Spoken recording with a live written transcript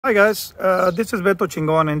Hi guys, this is Beto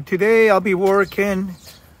Chingon, and today I'll be working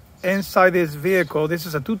inside this vehicle. This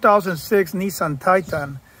is a 2006 Nissan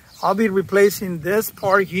Titan. I'll be replacing this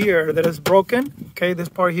part here that is broken. Okay, this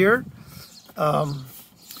part here.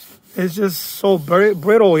 It's just so very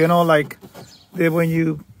brittle, you know, like when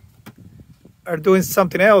you are doing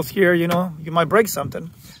something else here, you know, you might break something.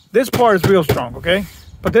 This part is real strong, okay?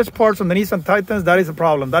 But this part from the Nissan Titans, that is a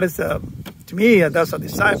problem. That is to me, that's a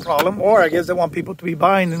design problem, or I guess they want people to be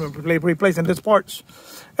buying and replacing these parts.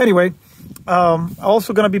 Anyway, I'm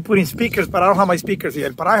also going to be putting speakers, but I don't have my speakers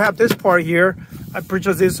yet. But I have this part here. I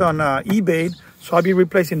purchased this on eBay, so I'll be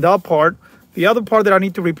replacing that part. The other part that I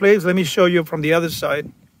need to replace, let me show you from the other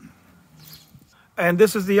side. And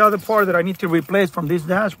this is the other part that I need to replace from this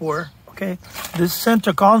dashboard, okay? This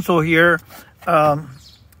center console here.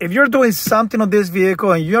 If you're doing something on this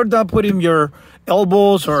vehicle and you're not putting your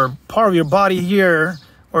elbows or part of your body here,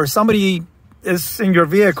 or somebody is in your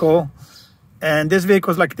vehicle, and this vehicle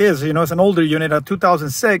is like this, you know, it's an older unit, a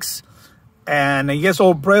 2006, and it gets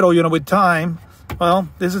all brittle, you know, with time, well,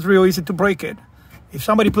 this is real easy to break it. If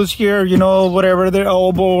somebody puts here, you know, whatever, their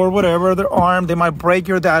elbow or whatever, their arm, they might break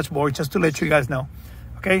your dashboard, just to let you guys know.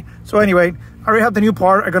 Okay, so anyway, I already have the new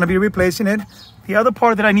part. I'm going to be replacing it. The other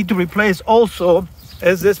part that I need to replace also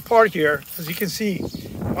is this part here. As you can see,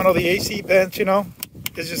 one of the AC vents, you know,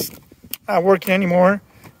 is just not working anymore.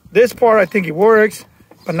 This part, I think it works,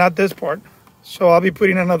 but not this part. So I'll be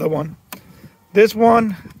putting another one. This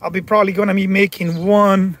one, I'll be probably going to be making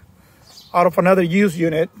one out of another used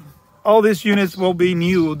unit. All these units will be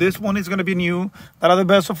new. This one is going to be new. That other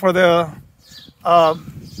vessel for the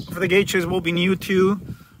gauges will be new too.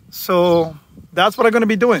 So that's what I'm going to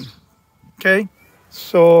be doing. Okay,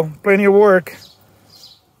 so plenty of work.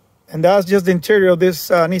 And that's just the interior of this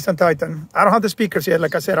Nissan Titan. I don't have the speakers yet.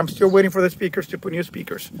 Like I said, I'm still waiting for the speakers to put new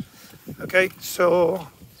speakers. Okay, so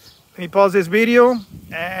let me pause this video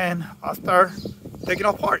and I'll start taking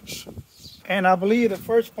off parts. And I believe the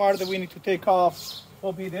first part that we need to take off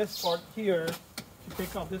will be this part here, to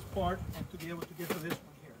take off this part and to be able to get to this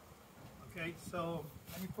one here. Okay, so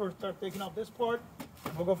let me first start taking off this part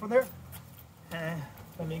and we'll go from there. And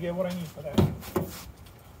let me get what I need for that.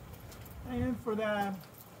 And for that,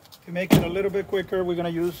 to make it a little bit quicker, we're going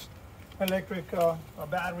to use electric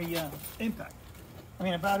battery impact. I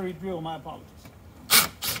mean a battery drill, my apologies.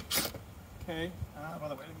 Okay, by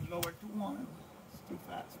the way, let me lower it to 1. It's too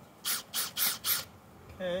fast.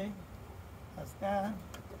 Okay, that's that.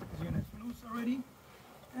 This unit's loose already.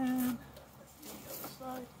 And let's see the other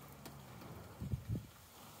side.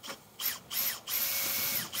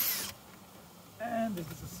 And this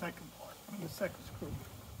is the second part, the second screw.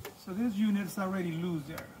 So this unit is already loose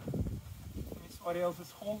there. Somebody else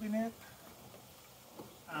is holding it.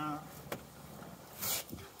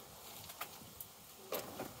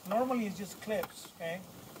 Normally it's just clips, okay?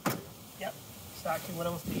 Yep, exactly what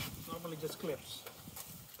I was thinking. Normally just clips.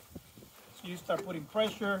 So you start putting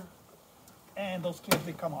pressure and those clips,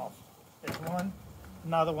 they come off. There's one,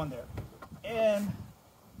 another one there. And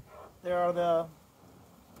there are the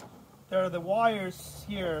wires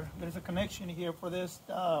here. There's a connection here for this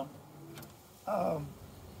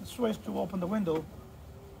switch to open the window.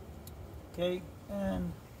 Okay,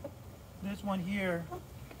 and this one here,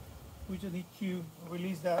 we just need to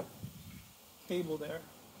release that cable there.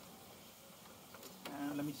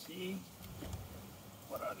 And let me see,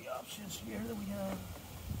 what are the options here that we have?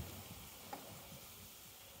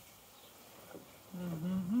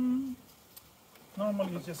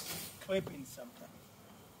 Normally it's just clipping something.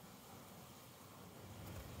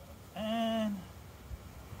 And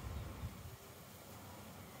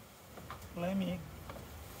let me,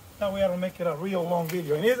 that way I don't make it a real long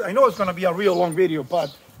video. And I know it's going to be a real long video,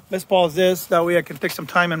 but let's pause this. That way I can take some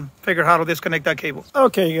time and figure how to disconnect that cable.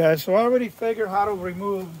 Okay guys, so I already figured how to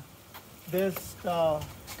remove this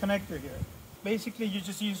connector here. Basically you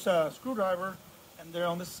just use a screwdriver, and there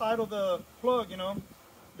on the side of the plug, you know,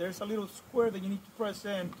 there's a little square that you need to press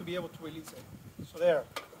in to be able to release it. So there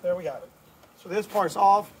we have it. So this part's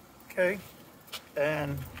off. Okay,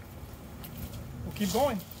 and we'll keep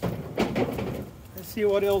going. Let's see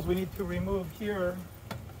what else we need to remove here.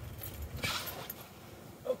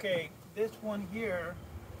 Okay, this one here,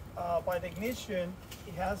 by the ignition,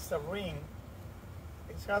 it has a ring.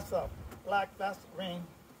 It has a black plastic ring,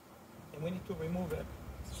 and we need to remove it.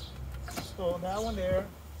 So that one there,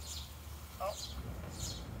 oh,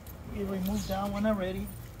 we removed that one already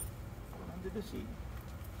under the seat.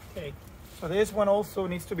 Okay. So this one also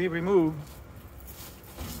needs to be removed.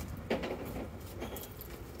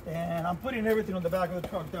 And I'm putting everything on the back of the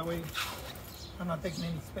truck, that way I'm not taking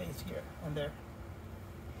any space here and there.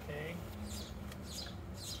 Okay.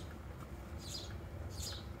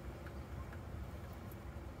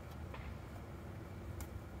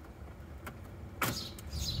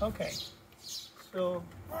 Okay, so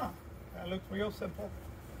that looks real simple.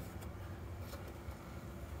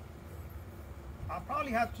 I'll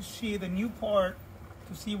probably have to see the new part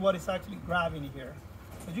to see what is actually grabbing here.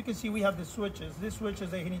 As you can see, we have the switches. These switches,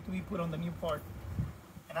 they need to be put on the new part.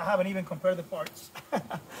 And I haven't even compared the parts.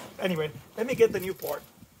 Anyway, let me get the new part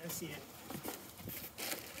and see it.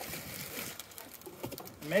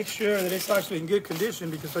 Make sure that it's actually in good condition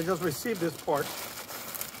because I just received this part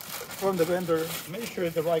from the vendor. Make sure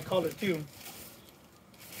it's the right color too.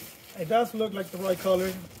 It does look like the right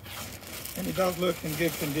color and it does look in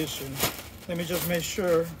good condition. Let me just make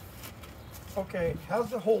sure. Okay, it has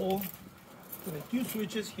the hole for the two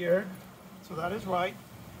switches here, so that is right,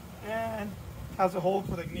 and has a hole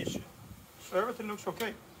for the ignition. So everything looks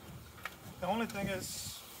okay. The only thing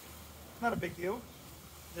is, not a big deal.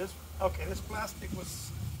 This plastic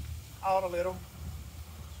was out a little.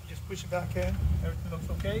 So just push it back in. Everything looks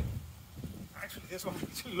okay. Actually, this one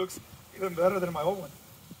actually looks even better than my old one.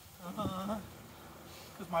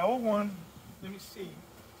 Because my old one, let me see.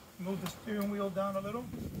 Move the steering wheel down a little.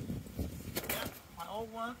 Yeah, my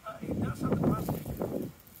old one, it does have the plastic.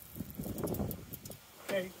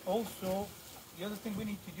 Okay, also, the other thing we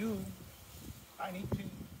need to do, I need to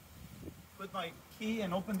put my key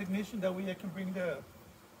and open the ignition. That way I can bring the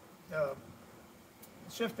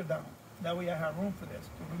shifter down. That way I have room for this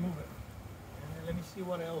to remove it. And then let me see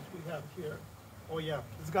what else we have here. Oh yeah,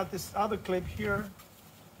 it's got this other clip here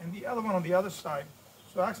and the other one on the other side.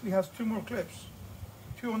 So it actually has two more clips.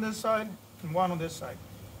 Two on this side and one on this side.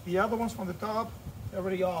 The other ones from the top, they're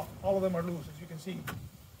already off. All of them are loose, as you can see.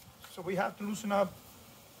 So we have to loosen up.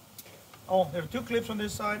 Oh, there are two clips on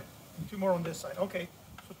this side and two more on this side. Okay,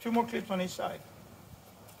 so two more clips on each side.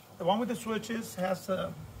 The one with the switches has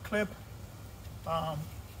a clip on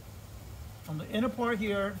the inner part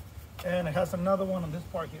here, and it has another one on this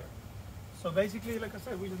part here. So basically, like I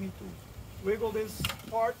said, we just need to wiggle this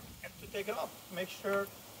part and to take it off. Make sure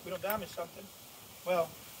we don't damage something. Well,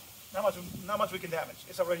 not much we can damage.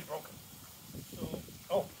 It's already broken.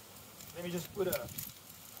 So, let me just put a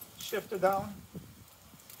shifter down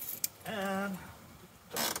and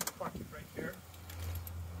park it right here.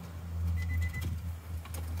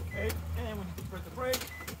 Okay, and we need to press the brake.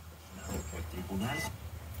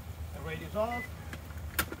 The radio's off.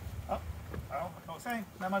 Oh, like I was saying,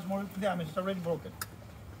 not much more damage. It's already broken.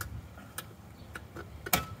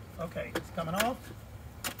 Okay, it's coming off.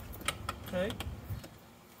 Okay.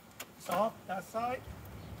 It's off that side.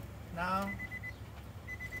 Now,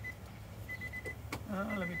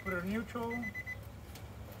 let me put it in neutral.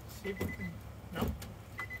 See if we can, no?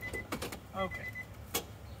 Okay.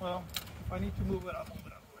 Well, if I need to move it, I'll move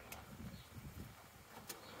it up.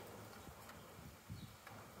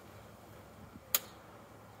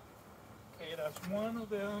 Okay, that's one of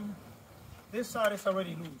them. This side is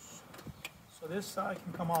already loose. So this side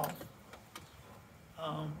can come off.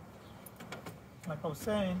 Like I was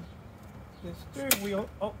saying, the steering wheel,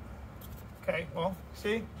 okay, well,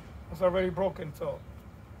 see, it's already broken, so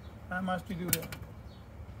not much to do there.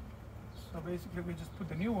 So basically we just put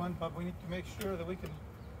the new one, but we need to make sure that we can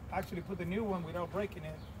actually put the new one without breaking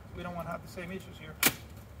it. We don't want to have the same issues here.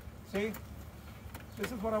 See,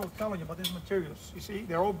 this is what I was telling you about these materials. You see,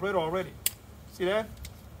 they're all brittle already. See that?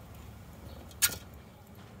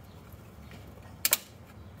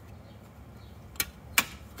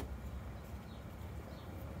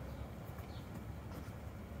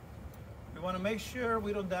 We want to make sure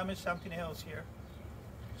we don't damage something else here.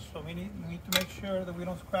 So we need to make sure that we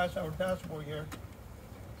don't scratch our dashboard here.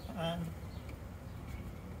 And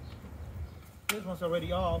this one's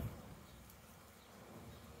already off.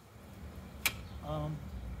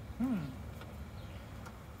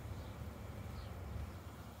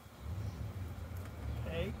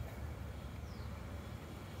 Okay.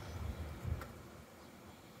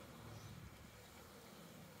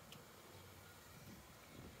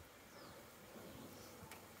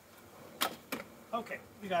 Okay,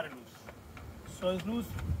 we got it loose. So it's loose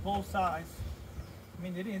both sides. I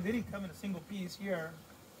mean, they didn't come in a single piece here.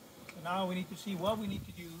 So now we need to see what we need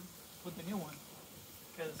to do with the new one.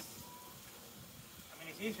 Because, I mean,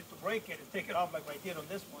 it's easier to break it and take it off like I did on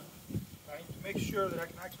this one. Right? To make sure that I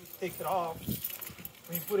can actually take it off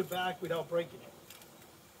when you put it back without breaking it.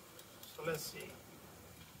 So let's see.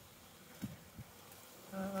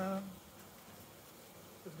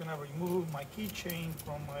 Just gonna remove my keychain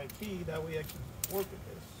from my key, that way I can work with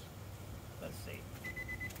this. Let's see.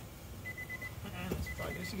 And let's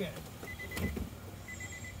try this again.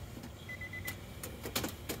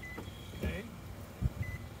 Okay.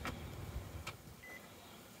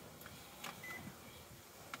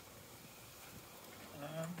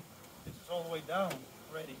 And this is all the way down.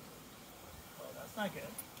 ready. Well, that's not good.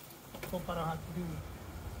 Hope I don't have to do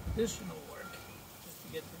additional work just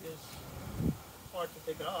to get to this part to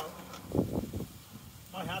take it off.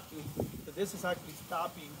 Might have to, but this is actually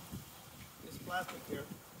stopping this plastic here.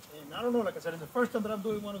 And I don't know, like I said, it's the first time that I'm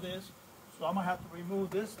doing one of this, so I'm gonna have to remove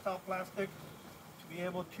this top plastic to be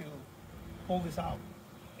able to pull this out.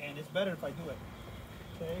 And it's better if I do it.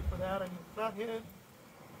 Okay, for that I need a flathead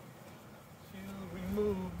to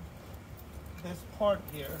remove this part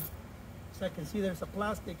here. So I can see there's a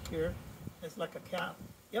plastic here. It's like a cap.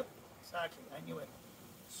 Yep, exactly, I knew it.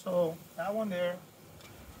 So that one there,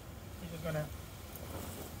 you're just gonna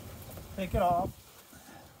take it off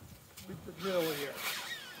with the drill here.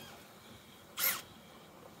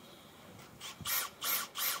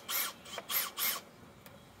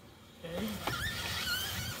 Okay.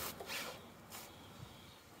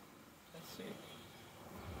 Let's see.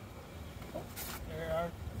 Oh, there are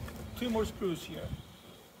 2 more screws here.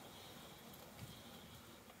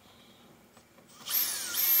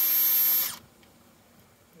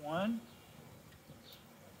 One.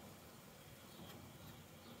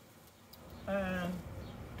 And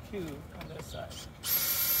 2 on this side.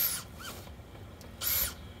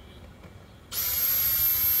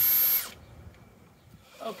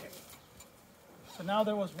 Okay. So now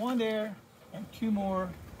there was 1 there and 2 more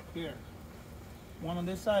here. 1 on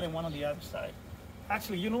this side and 1 on the other side.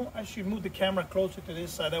 Actually, you know, I should move the camera closer to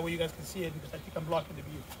this side. That way you guys can see it because I think I'm blocking the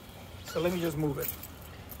view. So let me just move it.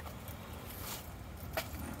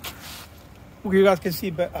 You guys can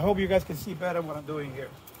see, I hope you guys can see better what I'm doing here.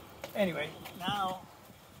 Anyway, now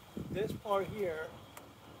this part here,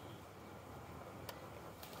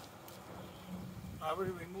 I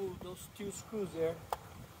already removed those 2 screws there.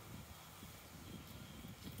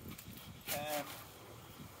 And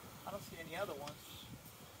I don't see any other ones.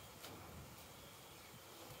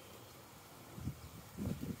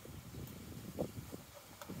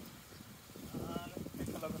 Let me take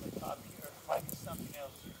a look at the top here. Might be something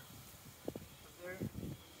else here.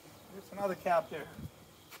 There's another cap there.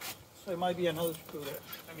 So it might be another screw there.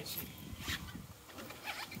 Let me see.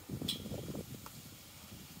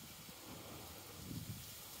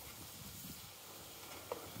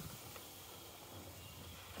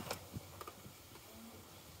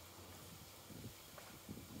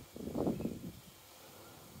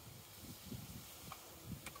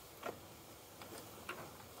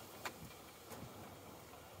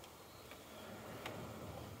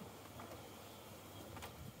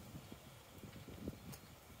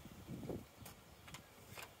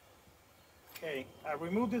 Okay, I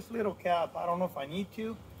removed this little cap. I don't know if I need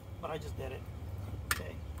to, but I just did it.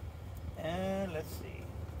 Okay, and let's see.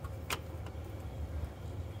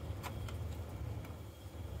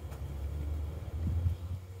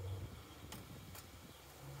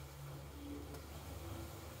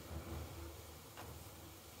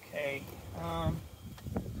 Okay,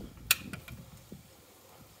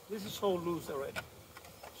 this is so loose already.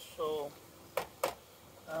 So,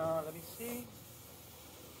 let me see.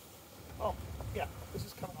 Oh, yeah, this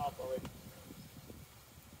is coming off already.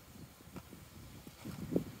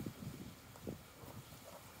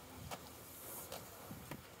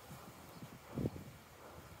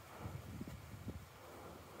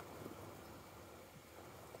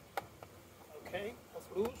 Okay, that's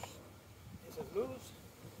loose. This is loose.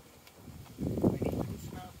 I need to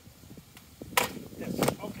loosen up this.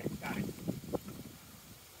 Okay, got it.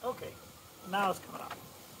 Okay, now it's coming off.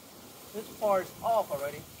 This part is off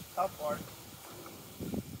already. Top part.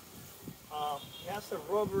 It has the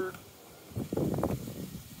rubber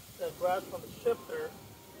that grabs from the shifter,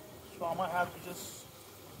 so I might have to just,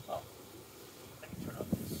 oh, let me turn on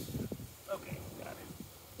this. Okay, got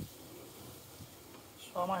it.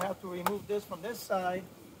 So I might have to remove this from this side,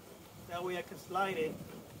 that way I can slide it,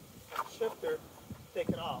 the shifter, take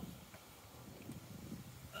it off.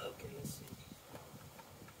 Okay, let's see.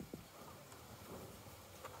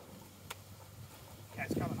 Yeah,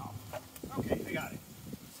 it's coming off. Okay, I got it.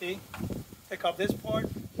 See? Take off this part.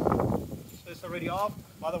 So it's already off.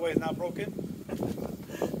 By the way, it's not broken.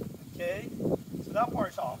 Okay, so that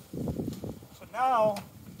part's off. So now,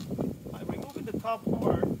 by removing the top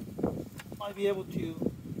part, I might be able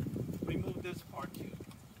to remove this part too.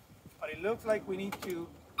 But it looks like we need to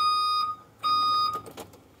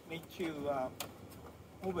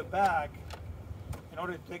move it back in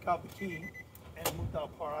order to take out the key and move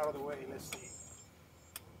that part out of the way. Let's see.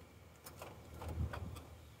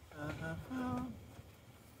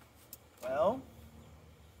 Well,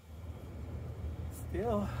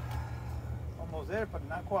 still almost there, but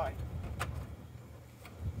not quite.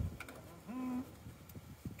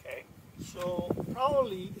 Okay, so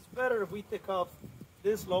probably it's better if we take off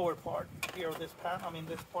this lower part here, this panel, I mean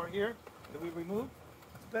this part here that we removed,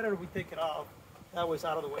 it's better if we take it off. That way it's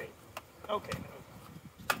out of the way. Okay,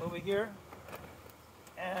 move it here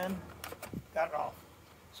and got it off.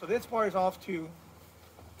 So this part is off too.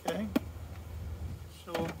 Okay.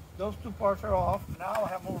 So those two parts are off. Now I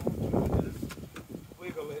have more room to do this.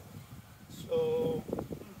 Wiggle it. So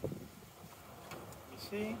you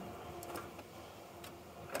see.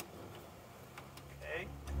 Okay.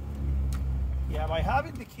 Yeah, by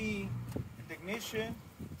having the key in the ignition,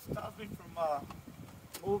 it stops me from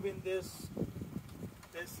moving this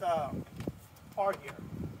part here.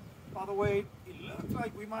 By the way, it looks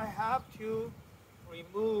like we might have to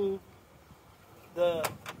remove the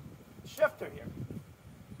shifter here.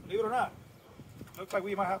 Believe it or not, it looks like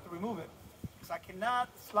we might have to remove it because I cannot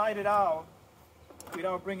slide it out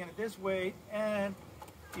without bringing it this way. And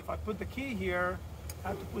if I put the key here, I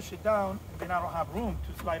have to push it down, and then I don't have room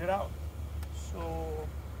to slide it out. So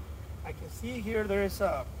I can see here there's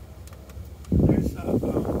a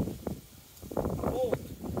bolt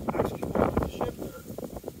actually going to the shifter.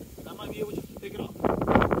 I might be able just to take it off. The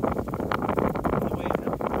way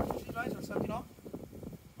emergency lights or something off?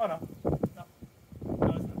 Oh no, no, no, it's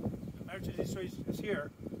not. The emergency switch is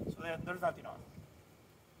here, so there's nothing on.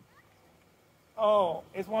 Oh,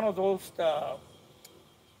 it's one of those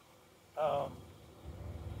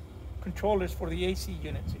controllers for the AC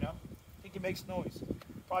units, you know. I think it makes noise.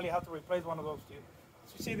 Probably have to replace one of those too.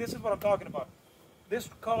 So you see, this is what I'm talking about. This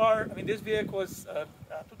car, I mean, this vehicle is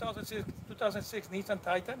 2006 Nissan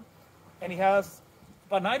Titan, and it has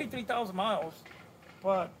about 93,000 miles.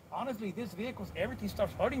 But honestly, these vehicles, everything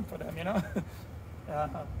starts hurting for them, you know.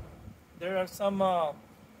 There are some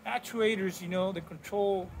actuators, you know, that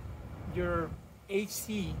control your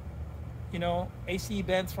AC, you know, AC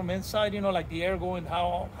vents from inside, you know, like the air going,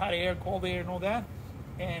 how hot air, cold air, and all that.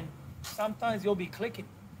 And sometimes you'll be clicking,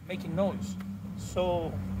 making noise.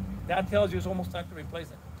 So that tells you it's almost time to replace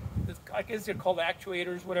them. I guess they're called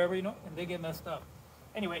actuators, whatever, you know, and they get messed up.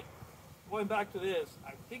 Anyway, going back to this,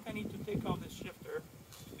 I think I need to take off this shifter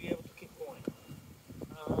to be able to keep going.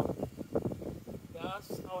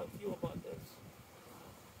 That's how I feel about this.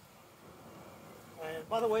 And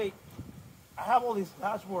by the way, I have all these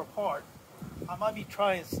dashboard apart. I might be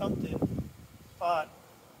trying something, but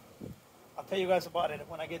I'll tell you guys about it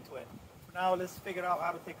when I get to it. For now, let's figure out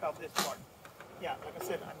how to take off this part. Yeah, like I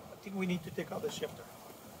said, I think we need to take off the shifter,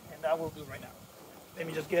 and that we'll do right now. Let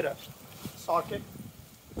me just get a socket.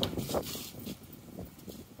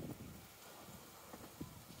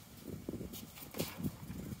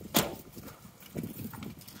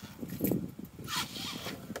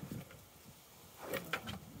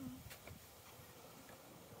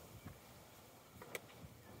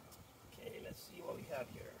 Okay, let's see what we have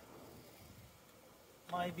here.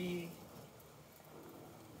 Might be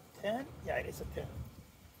 10? Yeah, it is a 10.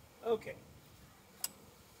 Okay.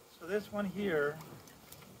 So this one here,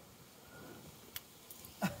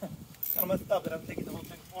 kind of messed up that I'm taking the whole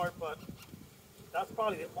thing apart, but that's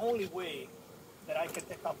probably the only way that I can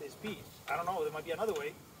take off this piece. I don't know, there might be another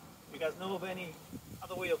way. If you guys know of any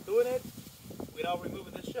other way of doing it without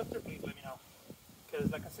removing this shifter, please let me know.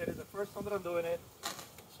 Because like I said, it's the first time that I'm doing it.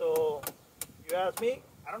 So if you ask me,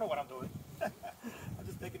 I don't know what I'm doing. I'm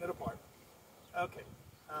just taking it apart. Okay.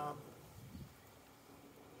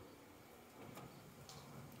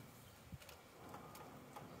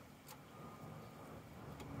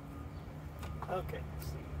 Okay, let's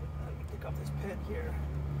see. Let me pick up this pin here.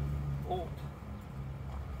 Bolt.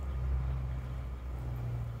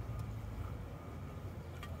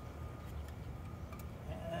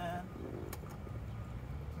 And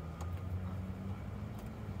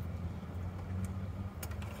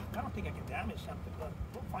I don't think I can damage something, but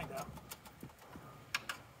we'll find out.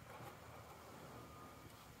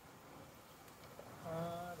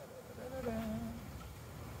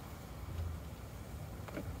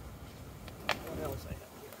 What else I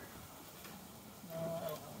have here? I don't have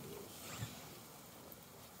those.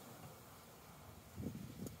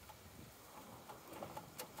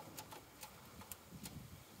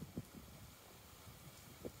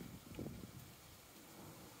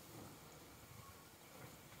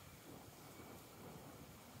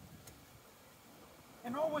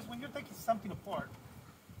 And always when you're taking something apart,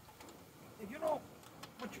 if you know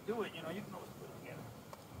what you're doing, you know, you can always put it together.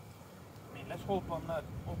 I mean, let's hope I'm not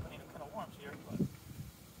opening a can of worms here, but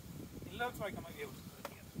it looks like I might be able to put it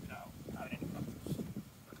together without having any problems.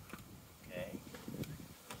 Okay.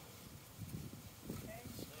 Okay,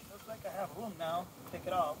 so it looks like I have room now to take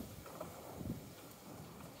it off.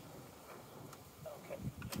 Okay,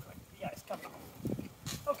 looks like, yeah, it's coming off.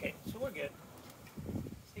 Okay, so we're good.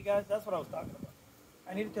 See guys, that's what I was talking about.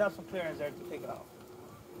 I needed to have some clearance there to take it off.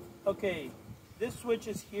 Okay, this switch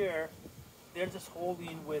is here. They're just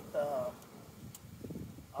holding with, let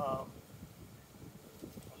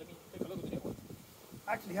me take a look at the new one.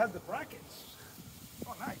 Actually has the brackets.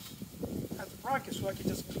 Oh, nice. Has the brackets so I can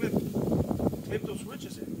just clip those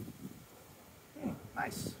switches in.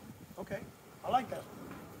 Nice. Okay, I like that.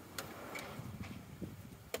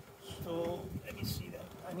 So let me see that.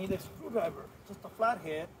 I need a screwdriver, just a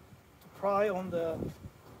flathead, to pry on the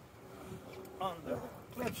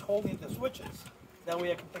clips holding the switches. That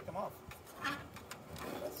way I can take them off.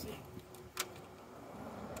 Let's see.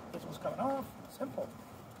 This one's coming off. Simple.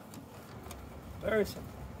 Very simple.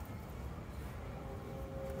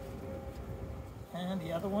 And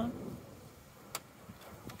the other one.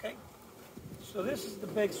 Okay. So this is the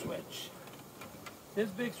big switch. This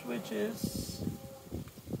big switch is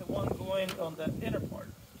the one going on the inner part.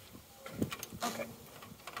 Okay.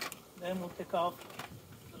 Then we'll take off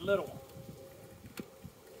the little one.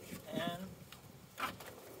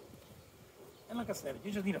 And like I said,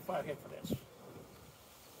 you just need a flathead for this.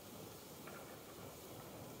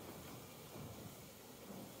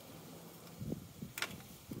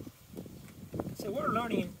 So we're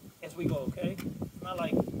learning as we go, okay? It's not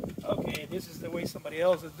like, okay, this is the way somebody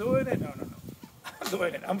else is doing it. No. I'm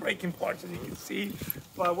doing it. I'm breaking parts, as you can see,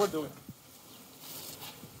 but we're doing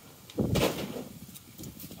it.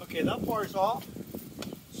 Okay, that part is off.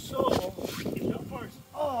 So, if that part is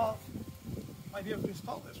off, you might be able to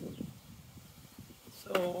install this one.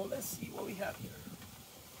 So, let's see what we have here.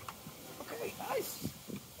 Okay, nice.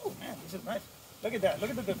 Oh man, this is nice. Look at that. Look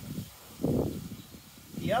at the difference.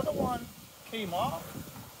 The other one came off.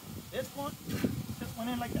 This one just went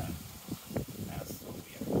in like that. That's so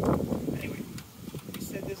weird. Anyway, we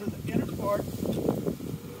said this is the inner part,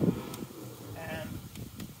 and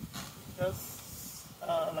that's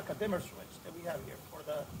like a dimmer switch that we have here for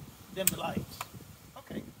the dim the lights.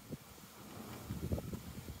 Okay.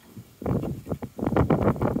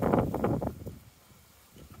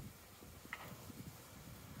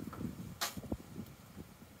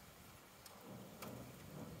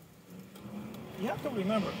 You have to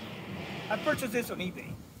remember, I purchased this on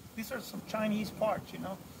eBay. These are some Chinese parts, you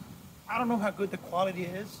know. I don't know how good the quality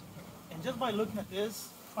is. And just by looking at this,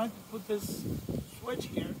 trying to put this switch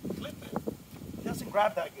here, clip it, it doesn't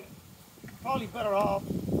grab that good. Probably better off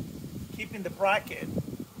keeping the bracket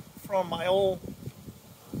from my old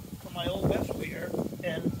vessel here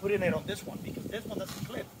and putting it on this one, because this one doesn't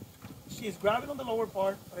clip. See, it's grabbing on the lower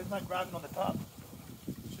part, but it's not grabbing on the top.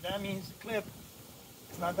 So that means the clip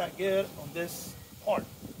is not that good on this part.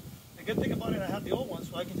 The good thing about it, I have the old one,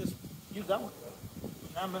 so I can just use that one.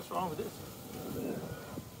 Not mess around with this.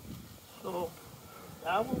 So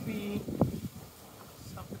that will be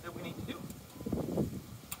something that we need to do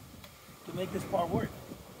to make this part work.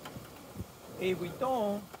 If we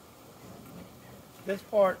don't, this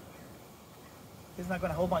part is not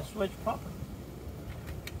going to hold my switch properly.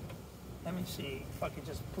 Let me see if I can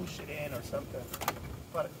just push it in or something.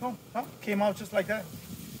 But no, came out just like that.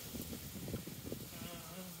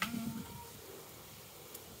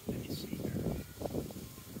 Let me see here.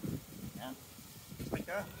 Yeah, just like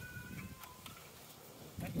that.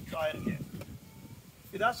 Let me try it again.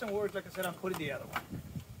 If it doesn't work, like I said, I'm putting the other one.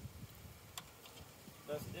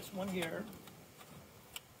 That's this one here.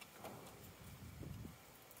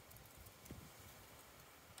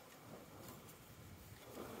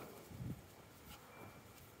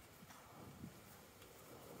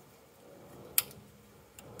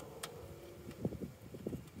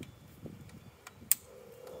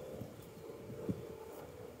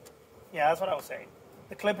 Yeah, that's what I was saying.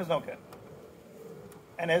 The clip is no good.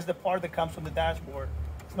 And as the part that comes from the dashboard,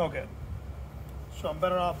 it's no good. So I'm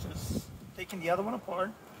better off just taking the other one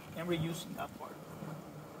apart and reusing that part.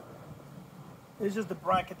 It's just the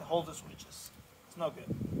bracket that holds the switches. It's no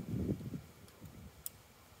good.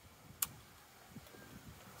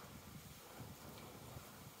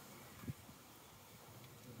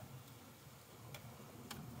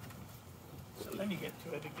 So let me get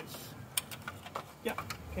to it because, yeah,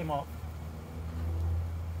 came off.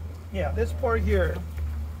 Yeah, this part here,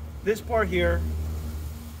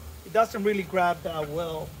 it doesn't really grab that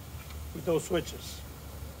well with those switches.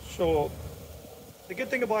 So the good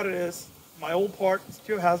thing about it is my old part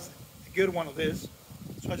still has a good one of this.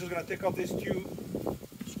 So I'm just gonna take off these two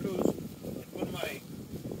screws and put my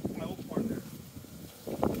old part there.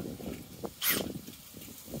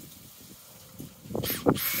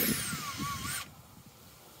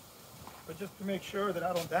 But just to make sure that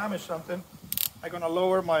I don't damage something, I'm gonna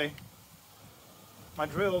lower my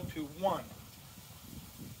drill to 1.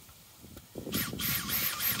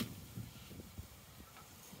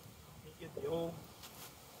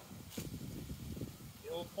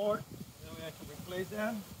 part. Then we have to replace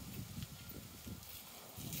that.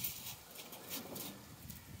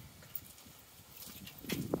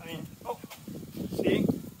 I mean, oh, see,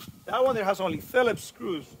 that one there has only Phillips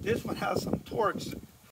screws. This one has some Torx.